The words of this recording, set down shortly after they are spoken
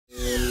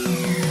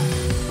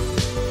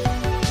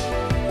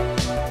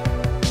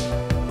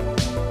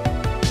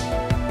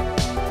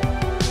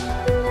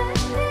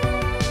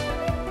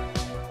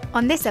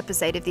On this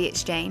episode of The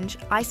Exchange,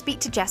 I speak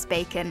to Jess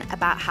Bacon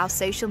about how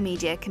social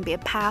media can be a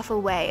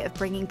powerful way of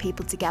bringing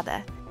people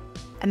together.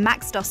 And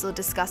Max Stossel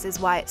discusses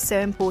why it's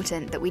so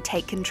important that we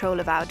take control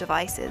of our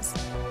devices.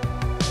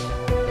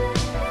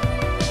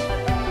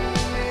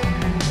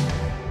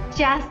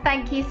 Jess,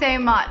 thank you so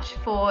much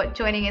for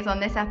joining us on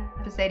this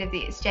episode of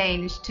The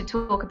Exchange to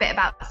talk a bit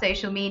about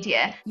social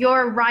media.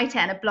 You're a writer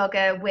and a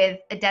blogger with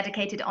a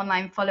dedicated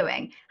online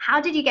following. How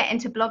did you get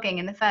into blogging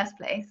in the first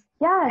place?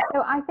 Yeah,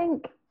 so I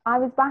think I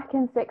was back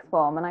in sixth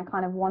form and I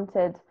kind of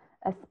wanted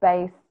a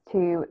space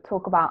to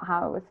talk about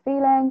how I was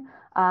feeling.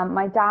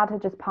 My dad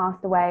had just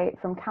passed away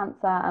from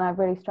cancer and I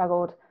really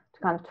struggled to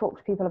kind of talk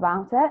to people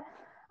about it.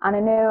 And I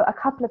knew a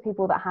couple of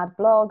people that had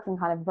blogs and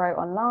kind of wrote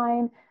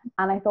online.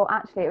 And I thought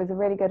actually it was a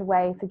really good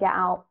way to get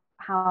out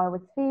how I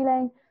was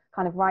feeling,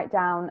 kind of write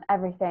down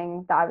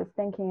everything that I was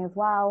thinking as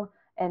well,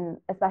 and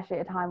especially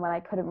at a time when I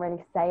couldn't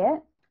really say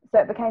it. So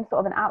it became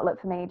sort of an outlet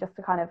for me just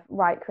to kind of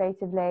write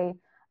creatively,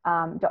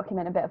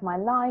 document a bit of my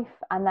life.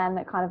 And then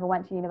I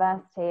went to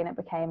university and it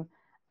became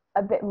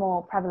a bit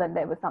more prevalent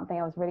that it was something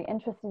I was really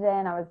interested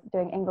in. I was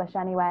doing English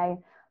anyway,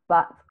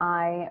 but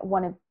I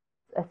wanted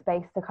a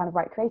space to kind of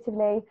write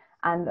creatively,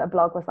 and a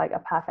blog was like a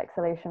perfect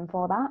solution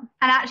for that.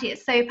 And actually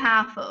it's so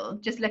powerful,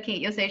 just looking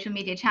at your social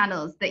media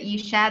channels, that you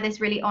share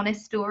this really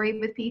honest story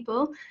with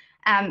people.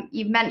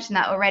 You've mentioned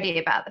that already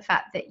about the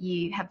fact that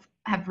you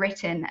have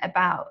written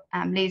about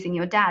losing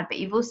your dad, but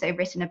you've also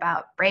written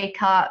about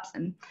breakups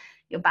and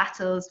your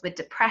battles with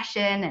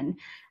depression,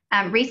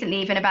 and recently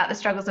even about the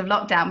struggles of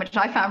lockdown, which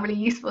I found really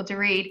useful to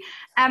read.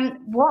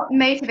 What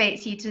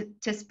motivates you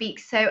to speak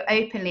so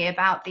openly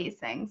about these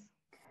things?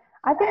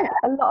 I think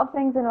a lot of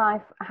things in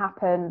life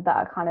happen that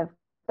are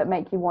that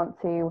make you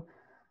want to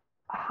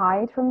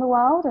hide from the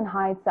world and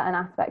hide certain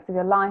aspects of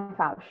your life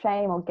out of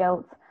shame or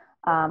guilt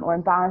or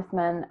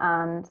embarrassment.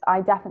 And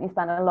I definitely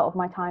spent a lot of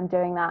my time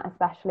doing that,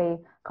 especially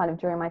kind of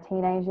during my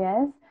teenage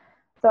years.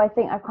 So I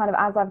think as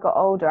I've got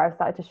older, I've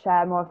started to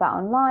share more of that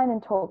online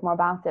and talk more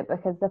about it,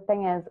 because the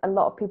thing is, a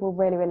lot of people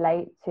really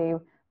relate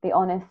to the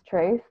honest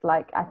truth.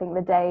 Like, I think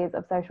the days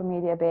of social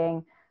media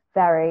being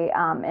very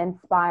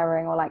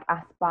inspiring or like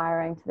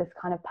aspiring to this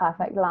kind of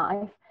perfect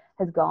life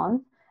has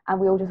gone,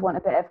 and we all just want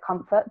a bit of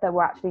comfort that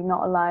we're actually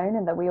not alone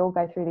and that we all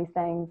go through these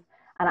things,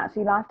 and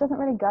actually life doesn't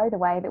really go the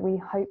way that we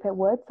hope it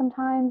would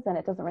sometimes, and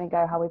it doesn't really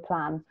go how we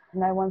plan.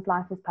 No one's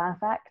life is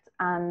perfect,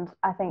 and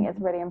I think it's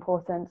really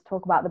important to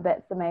talk about the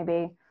bits that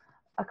maybe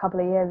a couple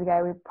of years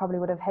ago we probably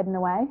would have hidden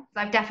away.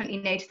 I've definitely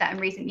noticed that in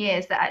recent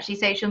years, that actually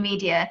social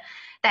media,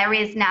 there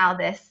is now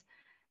this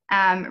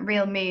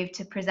real move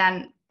to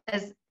present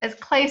as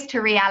close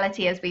to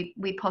reality as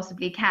we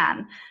possibly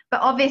can.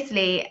 But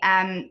obviously,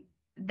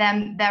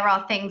 then there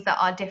are things that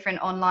are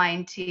different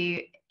online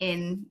to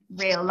in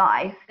real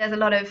life. There's a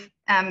lot of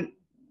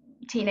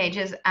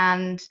teenagers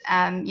and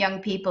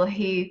young people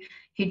who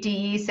do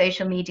use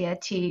social media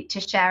to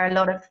share a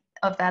lot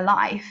of their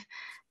life.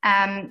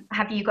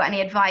 Have you got any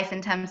advice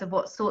in terms of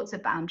what sorts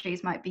of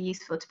boundaries might be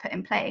useful to put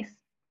in place?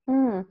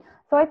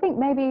 So I think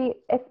maybe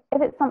if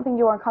it's something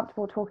you're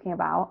uncomfortable talking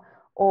about,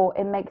 or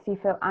it makes you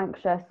feel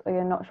anxious, or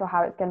you're not sure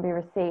how it's going to be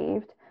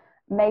received,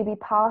 maybe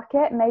park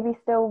it, maybe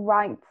still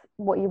write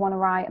what you want to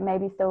write,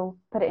 maybe still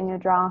put it in your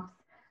drafts,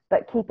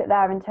 but keep it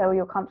there until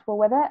you're comfortable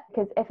with it.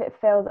 Because if it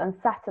feels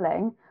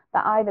unsettling,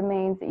 that either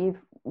means that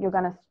you're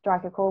going to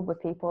strike a chord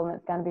with people and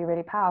it's going to be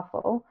really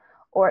powerful,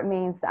 or it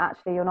means that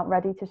actually you're not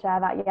ready to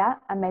share that yet,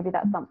 and maybe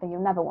that's something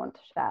you'll never want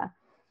to share.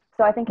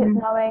 So I think it's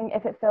knowing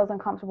if it feels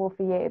uncomfortable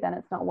for you, then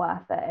it's not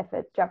worth it. If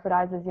it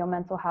jeopardizes your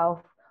mental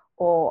health,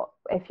 or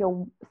if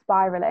you're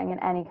spiraling in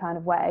any kind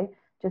of way,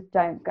 just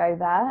don't go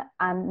there,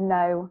 and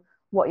know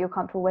what you're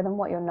comfortable with and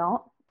what you're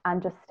not,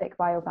 and just stick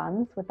by your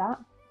guns with that.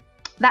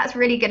 That's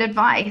really good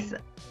advice.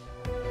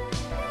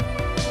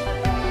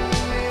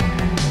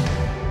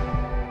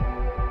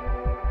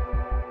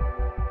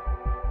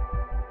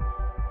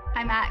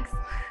 Hi, Max.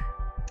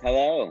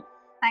 Hello.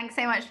 Thanks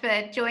so much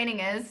for joining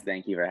us.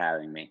 Thank you for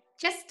having me.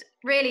 Just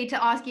really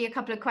to ask you a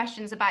couple of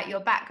questions about your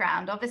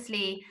background.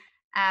 Obviously,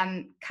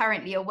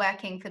 currently you're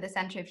working for the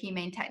Centre of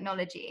Humane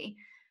Technology,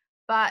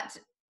 but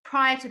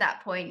prior to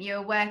that point, you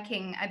were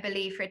working, I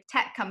believe, for a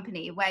tech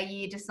company where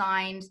you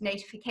designed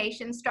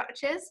notification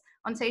structures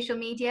on social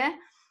media.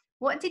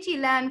 What did you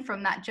learn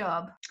from that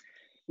job?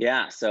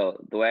 Yeah, so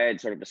the way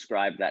I'd sort of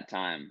described that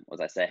time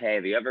was I said, hey,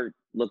 have you ever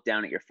looked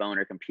down at your phone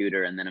or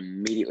computer and then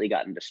immediately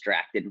gotten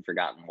distracted and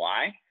forgotten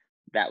why?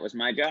 That was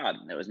my job.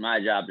 It was my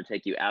job to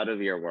take you out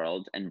of your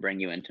world and bring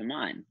you into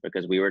mine,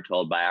 because we were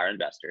told by our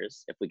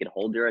investors, if we could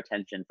hold your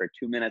attention for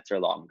 2 minutes or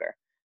longer,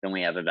 then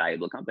we have a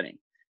valuable company.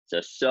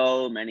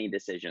 So many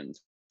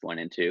decisions went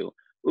into,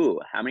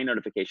 how many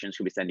notifications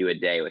should we send you a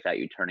day without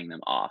you turning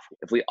them off?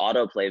 If we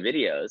autoplay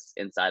videos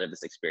inside of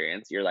this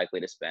experience, you're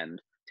likely to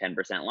spend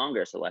 10%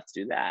 longer, so let's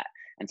do that.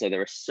 And so there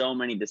were so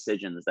many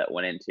decisions that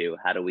went into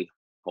how do we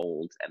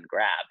hold and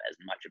grab as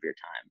much of your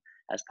time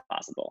as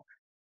possible.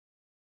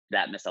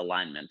 That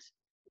misalignment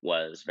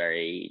was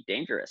very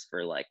dangerous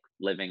for like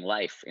living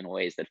life in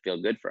ways that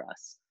feel good for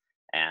us.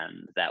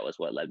 And that was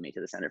what led me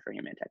to the Center for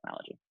Humane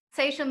Technology.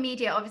 Social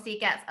media obviously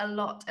gets a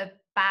lot of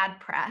bad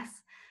press.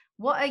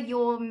 What are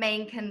your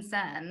main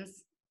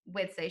concerns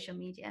with social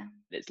media?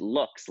 It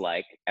looks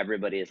like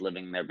everybody is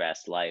living their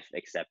best life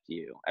except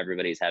you.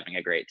 Everybody's having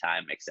a great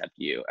time except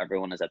you.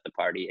 Everyone is at the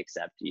party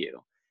except you.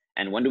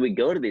 And when do we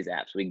go to these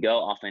apps? We go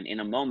often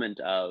in a moment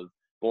of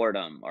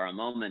boredom or a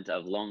moment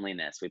of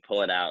loneliness. We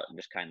pull it out and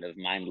just kind of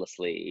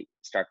mindlessly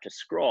start to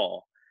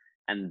scroll.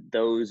 And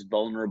those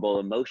vulnerable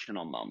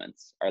emotional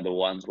moments are the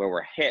ones where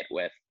we're hit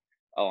with,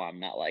 oh, I'm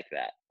not like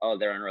that. Oh,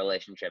 they're in a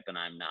relationship and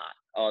I'm not.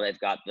 Oh, they've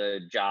got the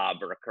job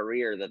or a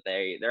career that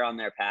they're on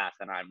their path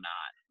and I'm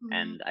not.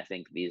 And I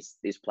think these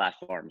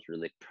platforms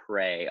really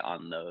prey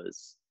on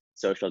those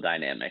social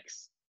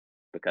dynamics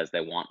because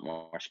they want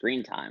more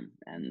screen time.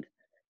 And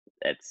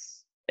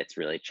it's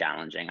really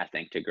challenging, I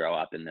think, to grow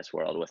up in this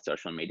world with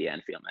social media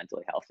and feel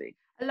mentally healthy.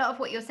 A lot of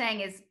what you're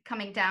saying is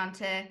coming down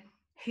to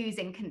who's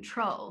in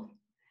control.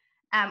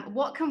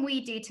 What can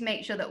we do to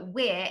make sure that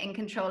we're in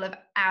control of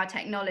our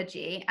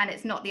technology and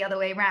it's not the other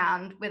way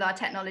around with our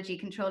technology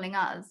controlling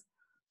us?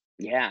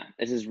 Yeah,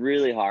 this is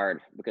really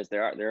hard because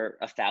there are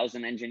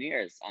 1,000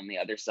 engineers on the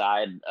other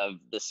side of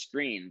the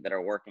screen that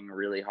are working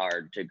really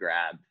hard to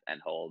grab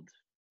and hold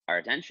our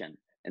attention.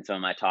 And so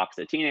in my talks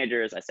to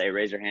teenagers, I say,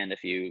 raise your hand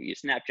if you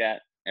use Snapchat,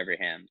 every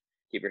hand.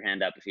 Keep your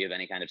hand up if you have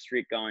any kind of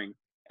streak going,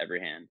 every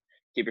hand.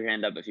 Keep your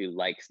hand up if you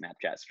like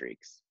Snapchat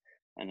streaks.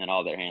 And then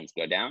all their hands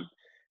go down.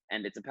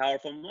 And it's a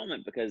powerful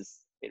moment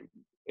because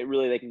it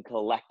really, they can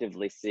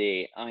collectively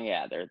see, oh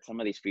yeah, there are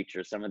some of these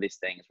features, some of these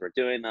things, we're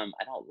doing them.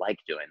 I don't like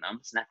doing them.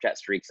 Snapchat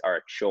streaks are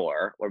a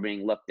chore. We're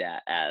being looked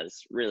at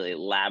as really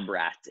lab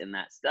rats in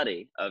that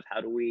study of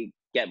how do we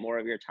get more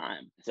of your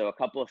time. So a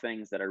couple of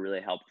things that are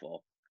really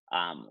helpful.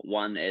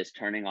 One is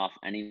turning off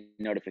any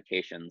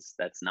notifications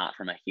that's not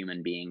from a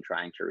human being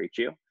trying to reach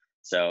you.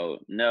 So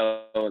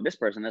no, this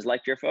person has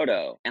liked your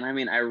photo. And I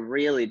mean, I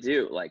really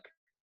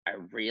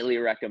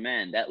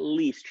recommend at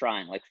least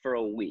trying, like for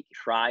a week,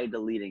 try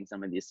deleting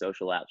some of these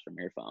social apps from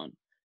your phone.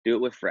 Do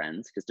it with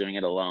friends, because doing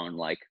it alone,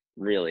 like,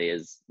 really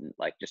is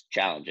like just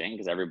challenging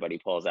because everybody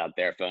pulls out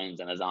their phones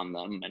and is on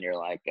them and you're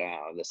like,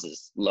 oh, this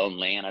is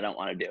lonely and I don't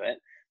want to do it.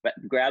 But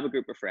grab a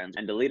group of friends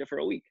and delete it for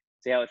a week.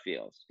 See how it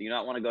feels. Do you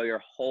not want to go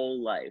your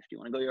whole life? Do you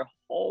want to go your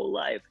whole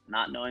life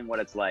not knowing what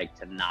it's like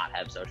to not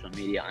have social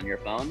media on your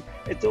phone?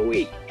 It's a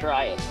week.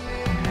 Try it.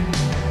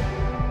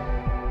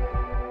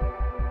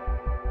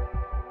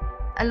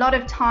 A lot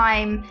of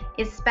time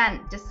is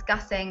spent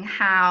discussing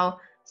how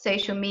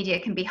social media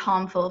can be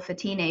harmful for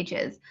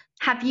teenagers.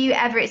 Have you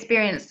ever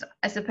experienced,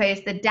 I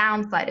suppose, the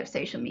downside of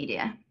social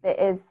media? It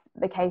is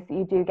the case that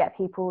you do get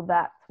people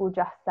that will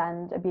just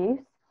send abuse,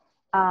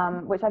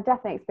 which I've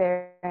definitely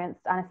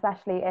experienced, and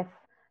especially if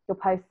your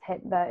posts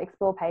hit the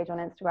Explore page on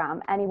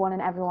Instagram, anyone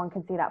and everyone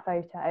can see that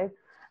photo.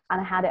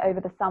 And I had it over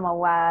the summer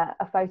where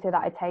a photo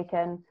that I'd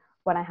taken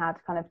when I had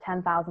kind of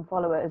 10,000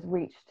 followers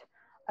reached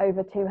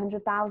over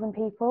 200,000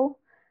 people.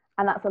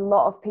 And that's a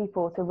lot of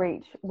people to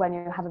reach when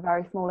you have a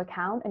very small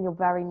account and you're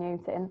very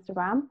new to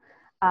Instagram.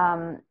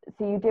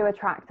 So you do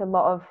attract a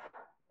lot of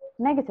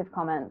negative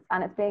comments,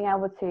 and it's being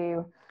able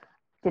to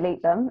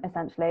delete them,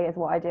 essentially, is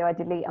what I do. I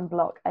delete and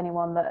block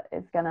anyone that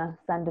is going to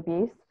send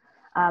abuse.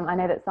 I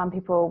know that some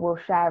people will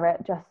share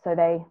it just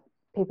so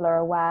people are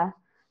aware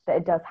that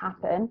it does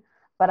happen.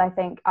 But I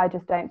think I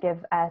just don't give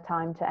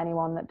airtime to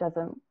anyone that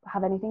doesn't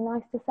have anything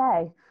nice to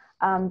say.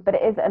 But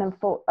it is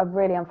a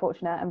really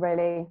unfortunate and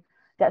really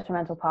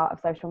detrimental part of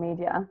social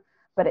media,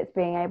 but it's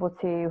being able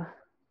to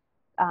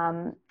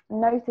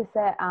notice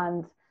it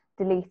and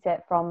delete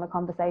it from the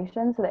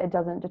conversation so that it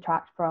doesn't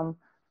detract from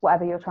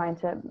whatever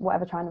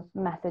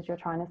message you're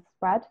trying to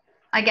spread.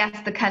 I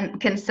guess the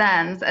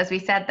concerns, as we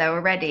said though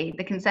already,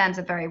 the concerns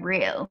are very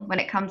real when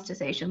it comes to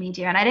social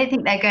media, and I don't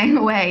think they're going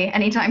away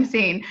anytime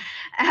soon.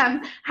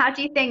 How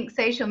do you think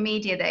social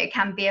media though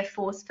can be a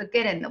force for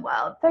good in the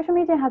world? Social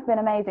media has been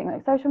amazing.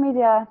 Like, social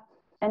media,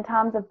 in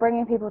terms of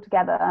bringing people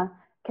together,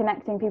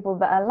 connecting people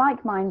that are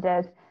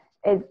like-minded,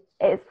 is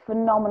a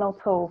phenomenal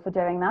tool for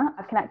doing that.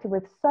 I've connected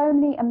with so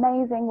many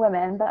amazing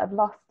women that have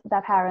lost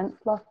their parents,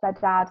 lost their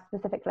dad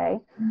specifically,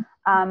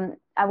 and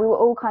we were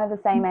all kind of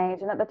the same age,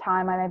 and at the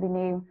time I maybe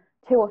knew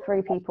 2 or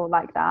 3 people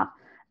like that,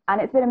 and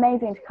it's been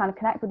amazing to kind of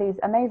connect with these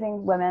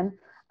amazing women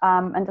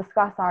and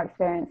discuss our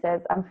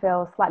experiences and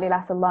feel slightly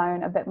less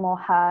alone, a bit more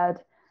heard,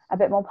 a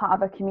bit more part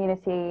of a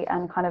community,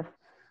 and kind of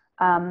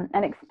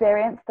an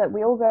experience that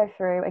we all go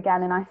through,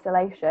 again, in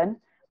isolation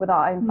with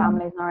our own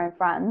families and our own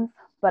friends.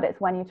 But it's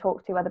when you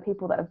talk to other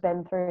people that have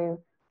been through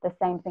the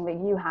same thing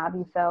that you have,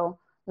 you feel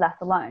less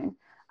alone.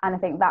 And I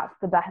think that's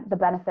the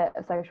benefit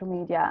of social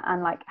media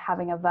and like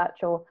having a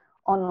virtual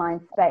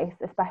online space,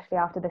 especially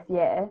after this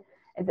year,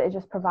 is that it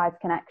just provides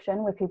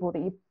connection with people that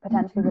you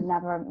potentially would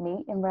never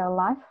meet in real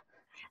life.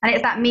 And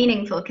it's that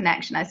meaningful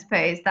connection, I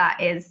suppose,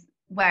 that is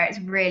where it's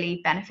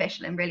really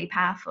beneficial and really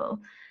powerful.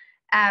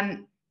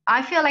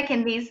 I feel like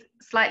in these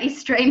slightly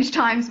strange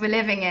times we're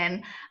living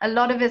in, a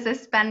lot of us are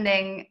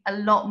spending a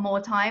lot more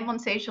time on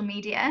social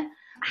media.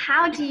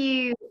 How do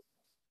you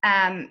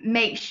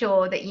make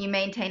sure that you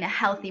maintain a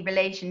healthy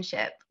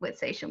relationship with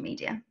social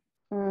media?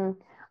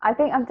 I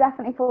think I've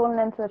definitely fallen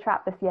into the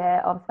trap this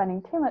year of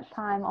spending too much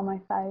time on my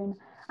phone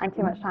and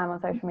too much time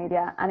on social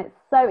media, and it's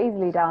so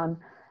easily done.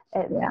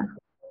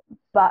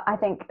 But I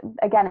think,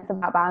 again, it's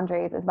about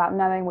boundaries. It's about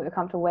knowing what you're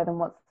comfortable with and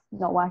what's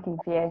not working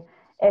for you.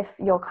 If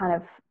you're kind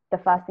of, the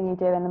first thing you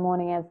do in the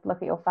morning is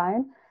look at your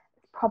phone,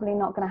 it's probably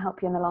not going to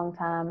help you in the long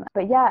term.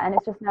 But yeah, and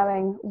it's just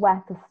knowing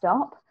where to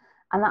stop.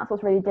 And that's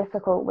what's really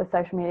difficult with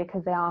social media,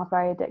 because they are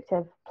very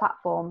addictive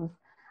platforms.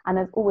 And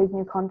there's always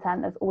new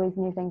content, there's always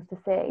new things to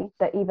see,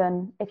 that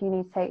even if you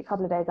need to take a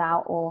couple of days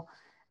out, or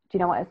do you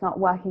know what, it's not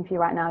working for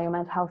you right now, your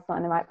mental health's not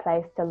in the right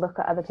place to look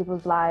at other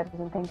people's lives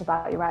and think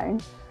about your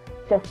own,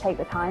 just take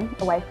the time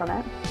away from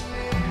it.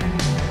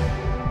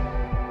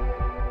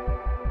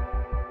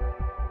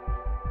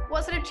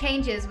 What sort of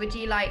changes would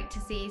you like to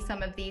see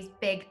some of these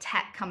big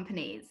tech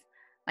companies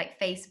like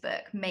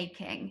Facebook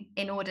making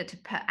in order to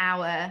put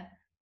our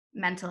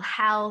mental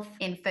health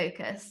in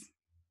focus?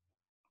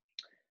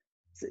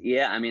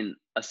 Yeah, I mean,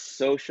 a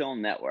social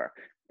network,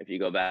 if you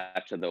go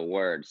back to the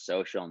word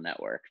social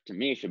network, to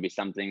me should be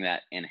something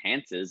that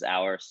enhances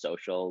our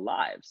social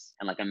lives.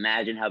 And like,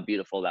 imagine how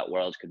beautiful that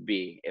world could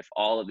be if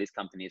all of these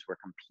companies were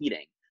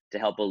competing to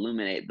help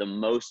illuminate the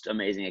most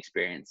amazing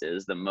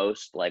experiences, the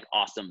most like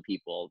awesome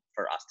people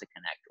for us to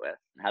connect with.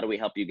 How do we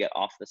help you get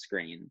off the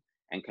screen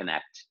and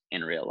connect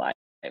in real life?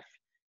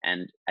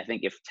 And I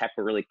think if tech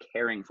were really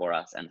caring for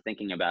us and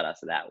thinking about us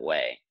that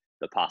way,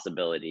 the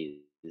possibilities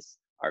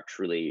are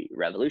truly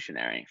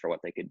revolutionary for what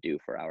they could do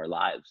for our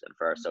lives and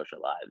for our social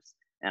lives.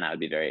 And I would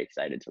be very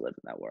excited to live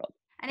in that world.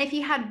 And if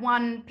you had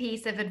one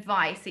piece of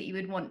advice that you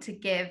would want to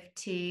give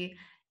to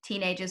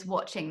teenagers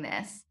watching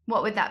this,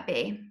 what would that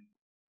be?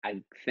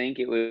 I think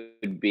it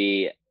would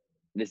be,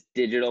 this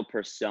digital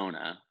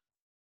persona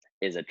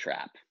is a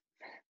trap.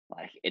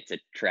 Like, it's a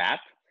trap,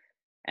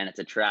 and it's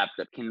a trap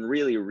that can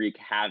really wreak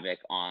havoc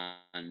on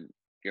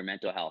your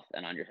mental health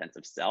and on your sense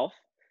of self.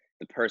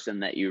 The person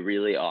that you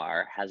really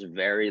are has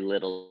very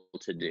little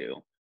to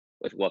do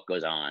with what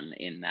goes on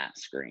in that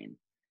screen.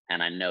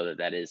 And I know that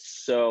that is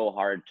so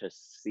hard to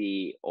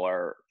see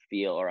or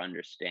feel or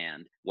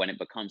understand when it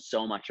becomes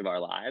so much of our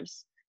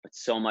lives, but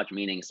so much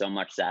meaning, so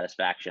much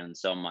satisfaction,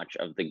 so much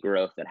of the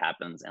growth that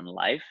happens in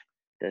life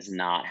does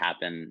not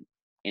happen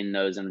in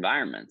those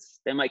environments.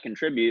 They might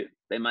contribute,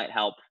 they might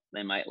help,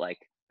 they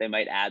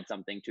might add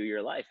something to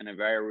your life in a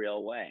very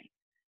real way.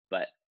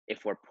 But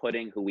if we're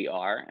putting who we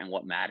are and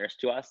what matters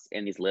to us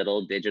in these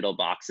little digital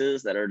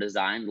boxes that are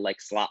designed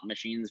like slot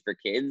machines for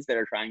kids that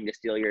are trying to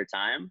steal your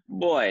time,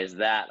 boy, is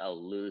that a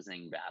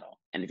losing battle.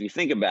 And if you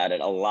think about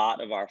it, a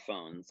lot of our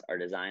phones are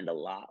designed a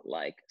lot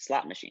like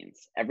slot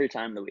machines. Every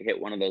time that we hit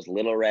one of those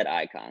little red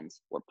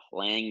icons, we're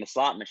playing the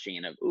slot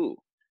machine of, ooh,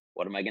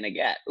 what am I going to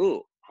get?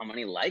 Ooh, how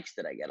many likes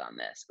did I get on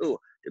this? Ooh,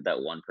 did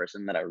that one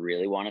person that I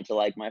really wanted to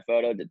like my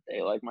photo, did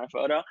they like my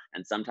photo?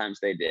 And sometimes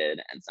they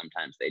did, and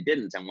sometimes they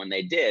didn't. And when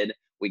they did,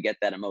 we get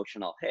that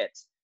emotional hit.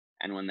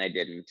 And when they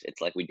didn't,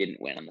 it's like we didn't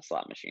win on the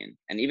slot machine.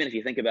 And even if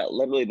you think about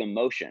literally the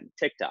motion,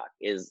 TikTok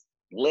is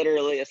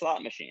literally a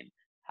slot machine.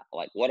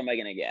 Like, what am I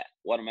going to get?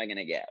 What am I going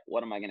to get?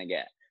 What am I going to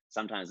get?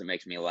 Sometimes it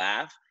makes me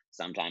laugh.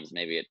 Sometimes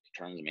maybe it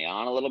turns me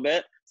on a little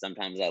bit.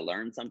 Sometimes I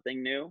learn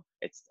something new.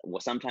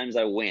 Sometimes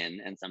I win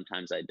and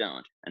sometimes I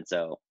don't. And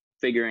so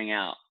figuring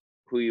out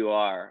who you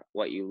are,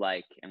 what you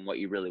like, and what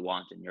you really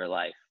want in your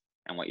life,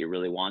 and what you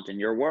really want in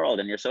your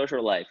world and your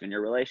social life and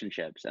your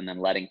relationships, and then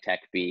letting tech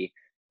be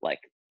like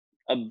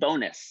a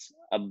bonus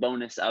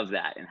of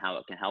that and how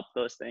it can help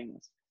those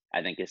things,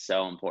 I think is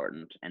so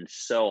important and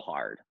so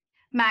hard.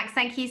 Max,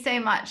 thank you so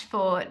much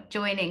for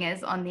joining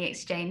us on The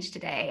Exchange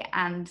today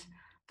and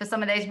for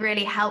some of those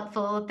really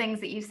helpful things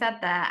that you said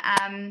there.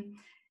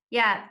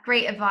 Yeah,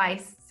 great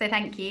advice. So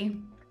thank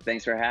you.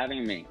 Thanks for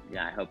having me.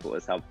 Yeah, I hope it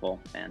was helpful,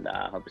 and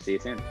I hope to see you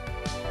soon.